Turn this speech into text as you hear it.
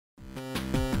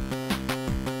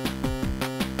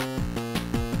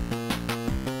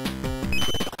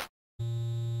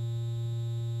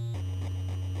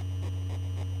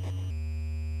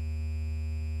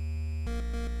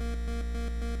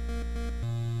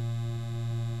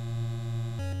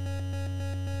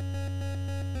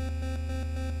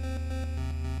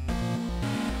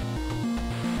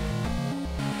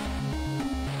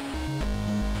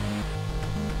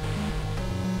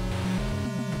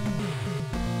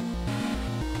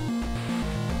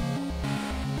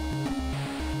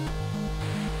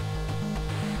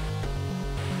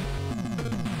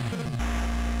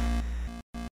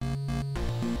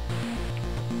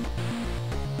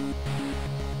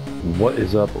What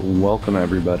is up? Welcome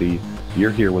everybody.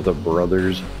 You're here with a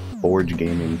Brothers Forge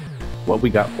Gaming. What we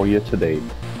got for you today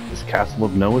is Castle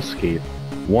of No Escape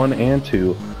 1 and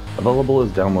 2, available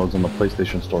as downloads on the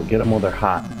PlayStation Store. Get them while they're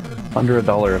hot, under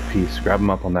 $1 a piece. Grab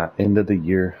them up on that end of the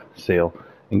year sale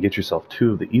and get yourself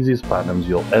two of the easiest platinums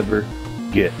you'll ever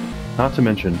get. Not to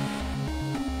mention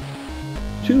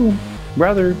two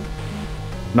rather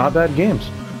not bad games.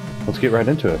 Let's get right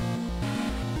into it.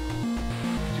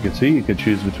 As you can see, you can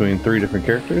choose between 3 different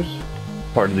characters.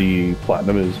 Part of the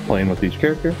platinum is playing with each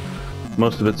character.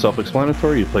 Most of it's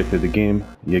self-explanatory. You play through the game,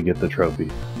 you get the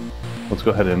trophy. Let's go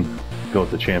ahead and go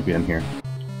with the champion here.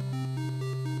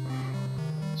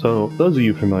 So, those of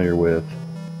you familiar with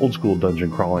old school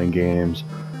dungeon crawling games,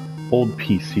 old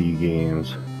PC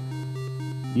games,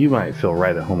 you might feel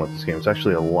right at home with this game. It's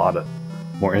actually a lot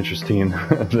more interesting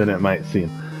than it might seem.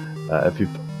 If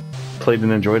you've played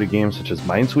and enjoyed a game such as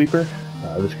Minesweeper,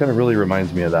 this kind of really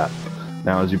reminds me of that.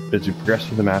 Now, as you progress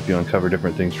through the map, you uncover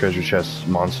different things, treasure chests,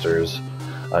 monsters.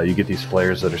 You get these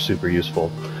flares that are super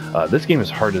useful. This game is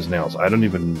hard as nails. I don't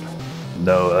even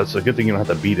know. That's a good thing you don't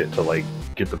have to beat it to like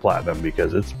get the platinum,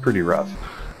 because it's pretty rough.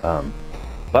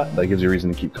 But that gives you a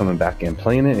reason to keep coming back and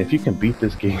playing it. If you can beat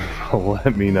this game,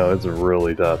 let me know. It's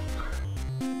really tough.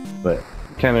 But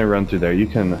kind of run through there. You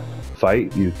can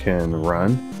fight, you can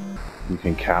run, you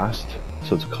can cast.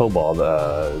 So it's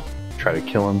Kobold. Try to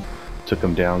kill him. Took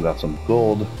him down, got some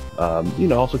gold. You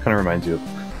know, also kind of reminds you of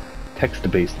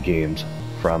text-based games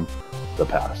from the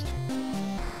past.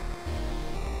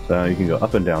 So you can go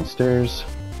up and down stairs.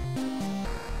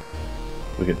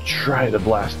 We could try to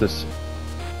blast this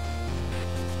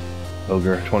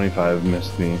ogre. 25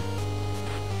 missed me.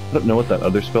 I don't know what that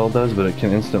other spell does, but it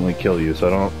can instantly kill you, so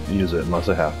I don't use it unless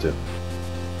I have to.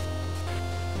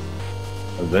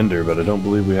 A vendor, but I don't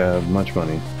believe we have much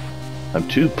money. I'm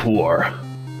too poor,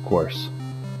 of course.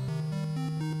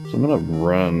 So I'm gonna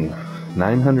run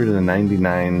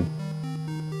 999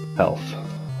 health.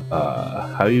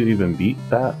 How you even beat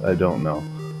that? I don't know.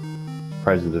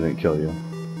 Surprised it didn't kill you.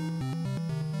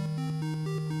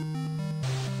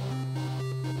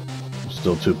 I'm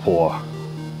still too poor.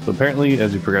 So apparently,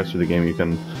 as you progress through the game, you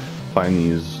can find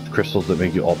these crystals that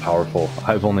make you all powerful.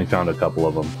 I've only found a couple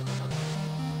of them.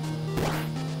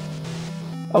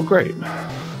 Oh, great.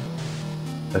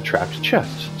 A trapped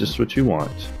chest, just what you want.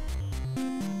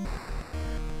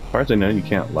 As far as I know, you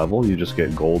can't level, you just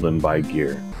get gold and buy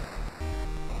gear.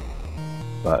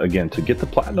 But again, to get the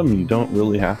platinum, you don't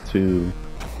really have to...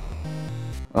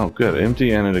 Oh good,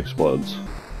 empty and it explodes.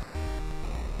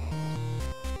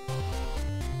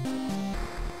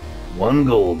 1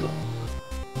 gold.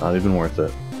 Not even worth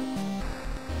it.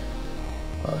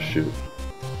 Oh shoot.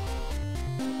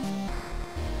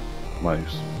 My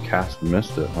cast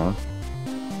missed it, huh?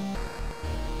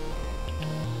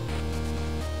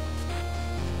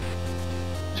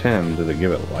 Did it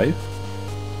give it life?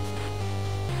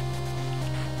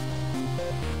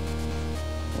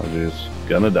 Oh jeez,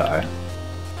 gonna die.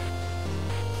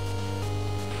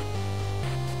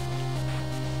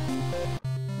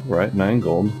 Right, 9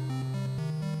 gold.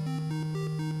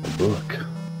 A book.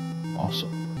 Awesome.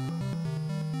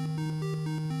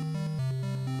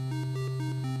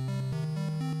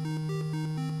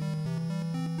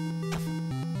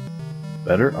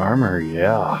 Better armor,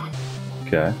 yeah.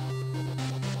 Okay.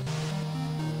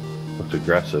 Looked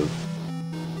aggressive.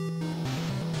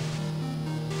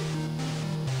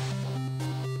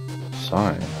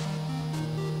 Sign.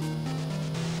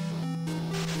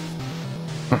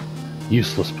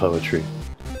 Useless poetry.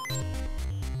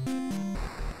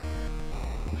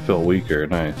 We feel weaker,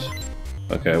 nice.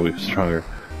 Okay, we're stronger.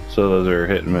 So those are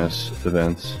hit and miss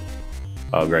events.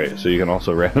 Oh great, so you can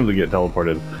also randomly get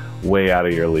teleported way out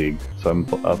of your league. So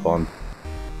I'm up on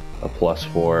a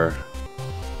 +4.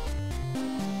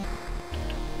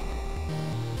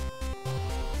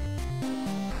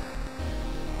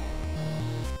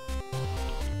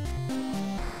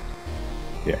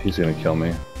 Yeah, he's gonna kill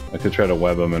me. I could try to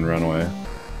web him and run away.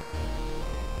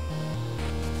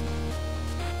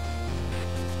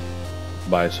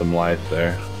 Buy some life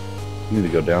there. I need to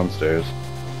go downstairs.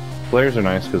 Flares are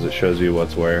nice because it shows you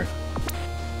what's where.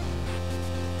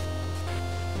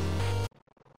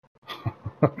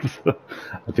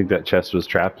 I think that chest was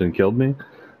trapped and killed me.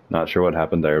 Not sure what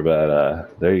happened there,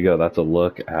 but there you go. That's a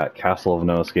look at Castle of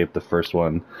No Escape, the first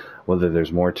one. Whether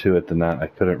there's more to it than that, I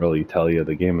couldn't really tell you.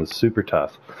 The game is super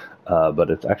tough, but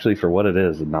it's actually, for what it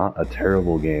is, not a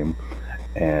terrible game.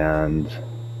 And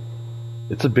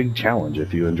it's a big challenge.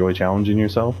 If you enjoy challenging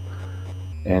yourself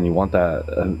and you want that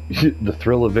the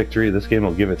thrill of victory, this game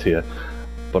will give it to you.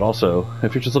 But also,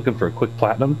 if you're just looking for a quick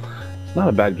platinum, It's not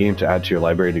a bad game to add to your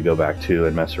library to go back to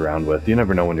and mess around with. You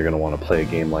never know when you're going to want to play a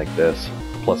game like this.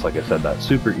 Plus, like I said, that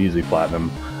super easy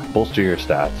platinum, bolster your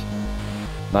stats.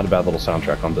 Not a bad little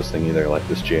soundtrack on this thing either, like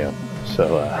this jam.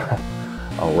 So,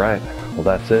 alright, well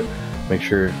that's it. Make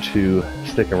sure to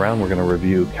stick around. We're going to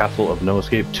review Castle of No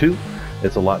Escape 2.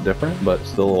 It's a lot different, but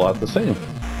still a lot the same.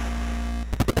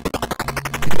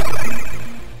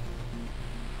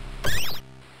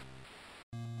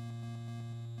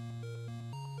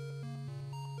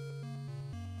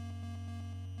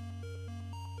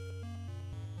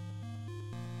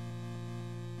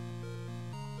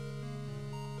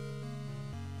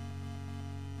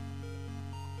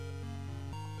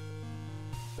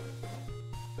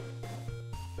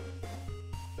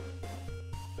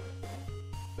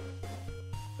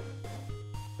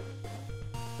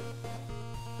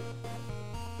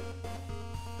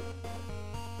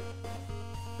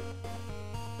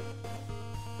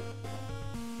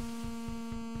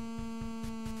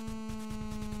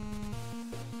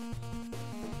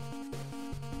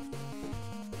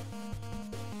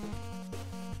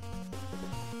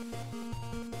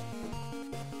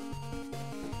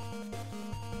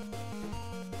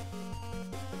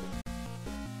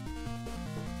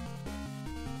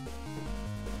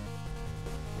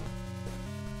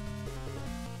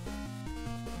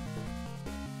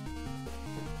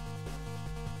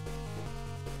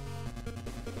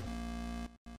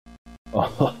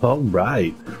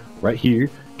 Alright, right here,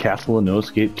 Castle of No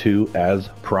Escape 2 as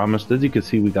promised. As you can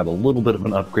see, we got a little bit of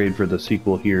an upgrade for the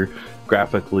sequel here,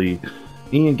 graphically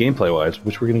and gameplay wise,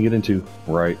 which we're going to get into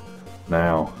right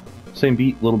now. Same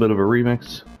beat, a little bit of a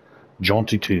remix,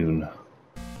 jaunty tune.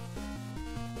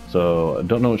 So, I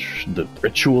don't know what the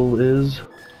ritual is.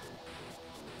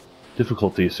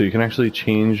 Difficulty, so you can actually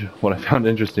change. What I found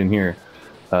interesting here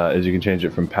is you can change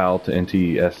it from PAL to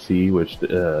NTSC, which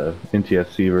the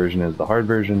NTSC version is the hard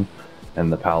version, and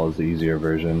the PAL is the easier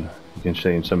version. You can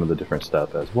change some of the different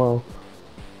stuff as well.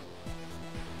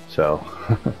 So,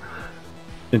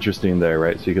 interesting there,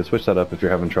 right? So you can switch that up if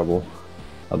you're having trouble.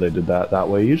 How they did that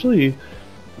way. Usually,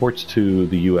 ports to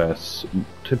the US,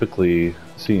 typically,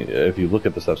 see if you look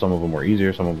at the stuff, some of them were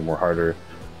easier, some of them were harder,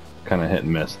 kind of hit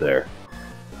and miss there.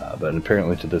 But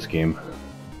apparently to this game,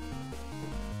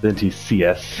 the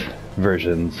NTCS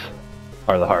versions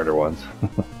are the harder ones.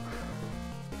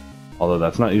 Although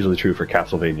that's not usually true for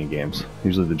Castlevania games.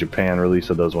 Usually the Japan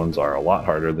release of those ones are a lot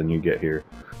harder than you get here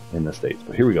in the States.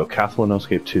 But here we go, Castle of No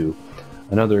Escape 2.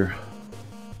 Another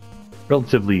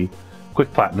relatively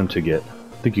quick platinum to get.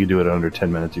 I think you can do it in under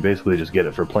 10 minutes. You basically just get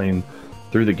it for playing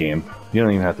through the game. You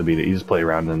don't even have to beat it, you just play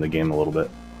around in the game a little bit.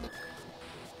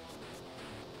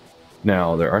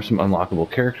 Now, there are some unlockable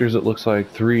characters, it looks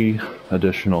like. 3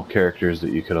 additional characters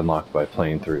that you could unlock by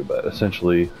playing through, but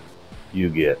essentially you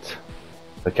get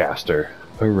a caster,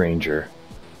 a ranger,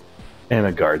 and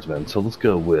a guardsman. So let's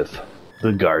go with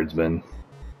the guardsman.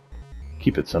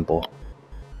 Keep it simple.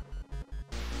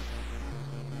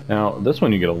 Now, this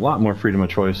one you get a lot more freedom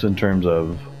of choice in terms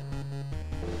of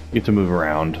you get to move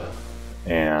around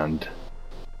and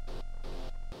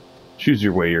choose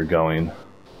your way you're going.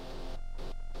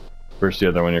 Versus the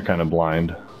other one, you're kind of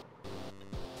blind.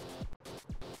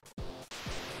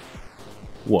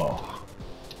 Whoa. What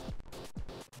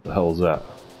the hell is that?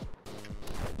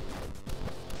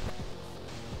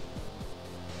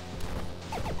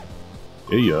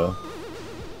 Yeah.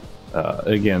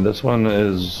 Again, this one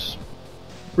is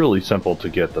really simple to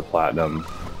get the platinum.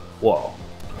 Whoa.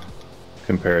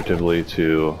 Comparatively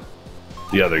to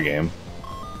the other game.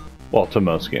 Well, to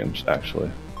most games, actually.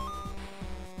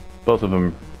 Both of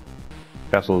them,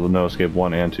 Castle of No Escape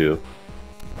 1 and 2, you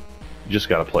just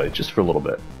gotta play it just for a little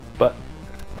bit. But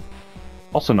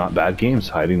also not bad games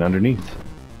hiding underneath.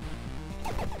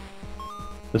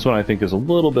 This one I think is a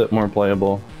little bit more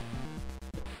playable.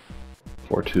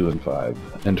 4, 2, and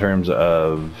 5. In terms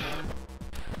of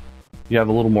you have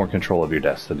a little more control of your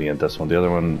destiny in this one. The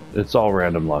other one, it's all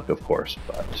random luck, of course,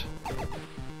 but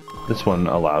this one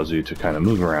allows you to kind of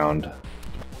move around,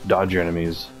 dodge your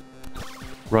enemies,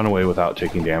 run away without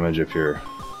taking damage if you're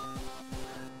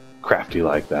crafty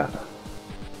like that.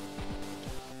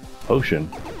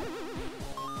 Potion.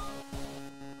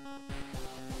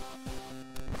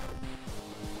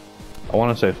 I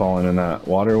want to say falling in that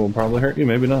water will probably hurt you,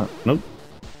 maybe not. Nope.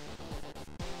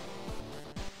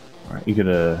 Alright, you get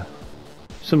a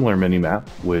similar mini-map,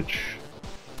 which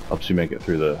helps you make it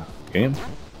through the game.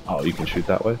 Oh, you can shoot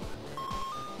that way?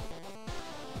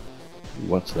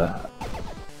 What's that?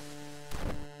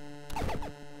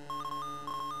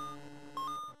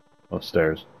 Oh,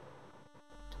 stairs.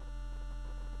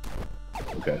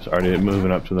 Okay, so already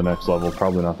moving up to the next level,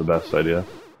 probably not the best idea.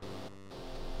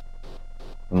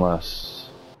 Unless...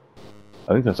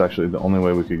 I think that's actually the only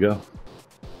way we could go.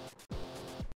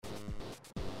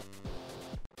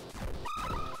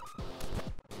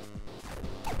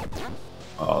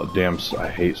 Oh, damn, I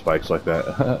hate spikes like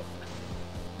that.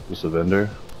 Just a vendor?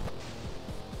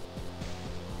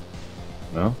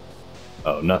 No?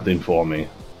 Oh, nothing for me.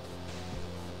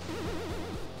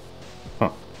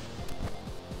 Huh.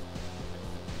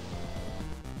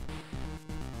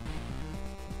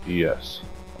 Yes.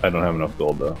 I don't have enough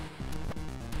gold, though.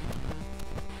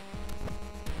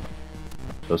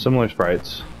 So similar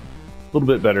sprites. A little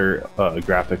bit better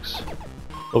graphics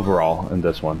overall in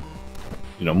this one.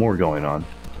 You know, more going on.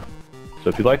 So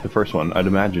if you like the first one, I'd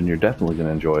imagine you're definitely going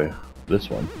to enjoy this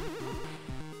one.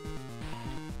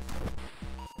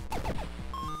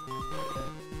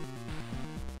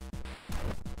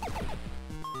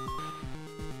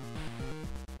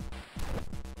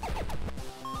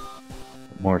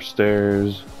 More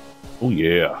stairs. Oh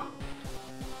yeah.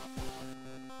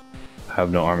 I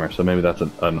have no armor, so maybe that's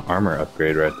an armor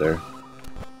upgrade right there.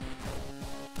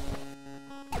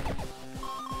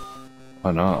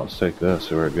 Why not? Let's take this,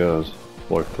 see where it goes.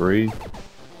 Floor 3.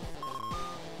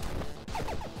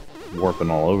 Warping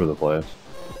all over the place.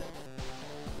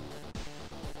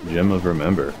 Gem of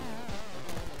Remember.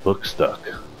 Book stuck.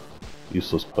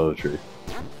 Useless poetry.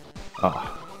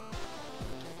 Ah.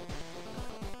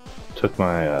 Took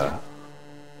my,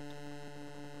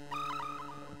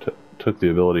 took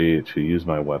the ability to use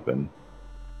my weapon.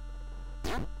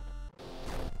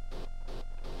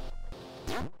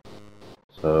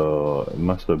 So, it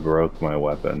must have broke my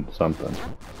weapon. Something.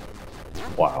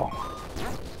 Wow.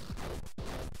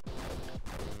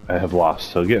 I have lost.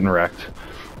 So, getting wrecked.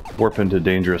 Warp into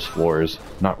dangerous floors.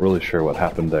 Not really sure what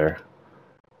happened there.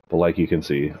 But like you can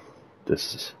see,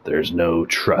 there's no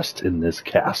trust in this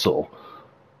castle.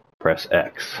 Press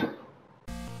X.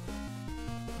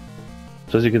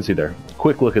 So as you can see there,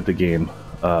 quick look at the game.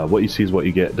 What you see is what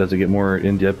you get. Does it get more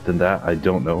in-depth than that? I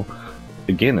don't know.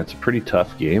 Again, it's a pretty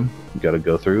tough game. You got to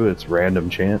go through. It's random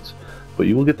chance. But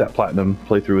you will get that platinum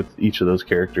playthrough with each of those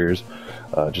characters.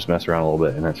 Just mess around a little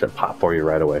bit and that should pop for you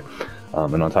right away.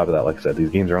 And on top of that, like I said, these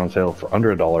games are on sale for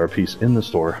under $1 a piece in the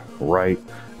store right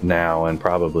now and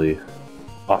probably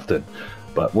often.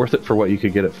 But worth it for what you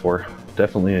could get it for.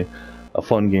 Definitely a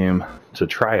fun game to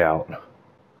try out.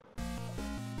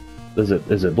 Is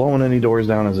it blowing any doors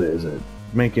down? Is it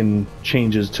making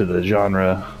changes to the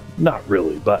genre? Not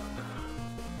really, but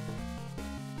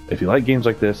if you like games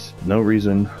like this, no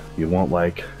reason you won't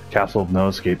like Castle of No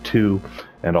Escape 2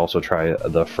 and also try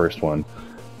the first one.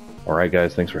 Alright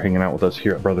guys, thanks for hanging out with us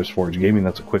here at Brothers Forge Gaming.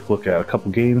 That's a quick look at a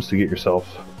couple games to get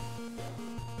yourself,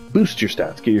 boost your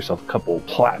stats, get yourself a couple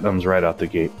platinums right out the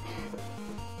gate.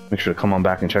 Make sure to come on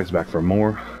back and check us back for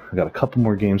more. I got a couple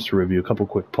more games to review, a couple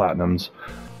quick platinums,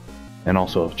 and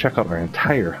also check out our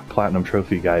entire Platinum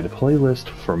Trophy Guide playlist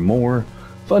for more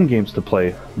fun games to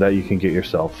play that you can get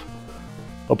yourself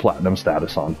a platinum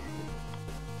status on.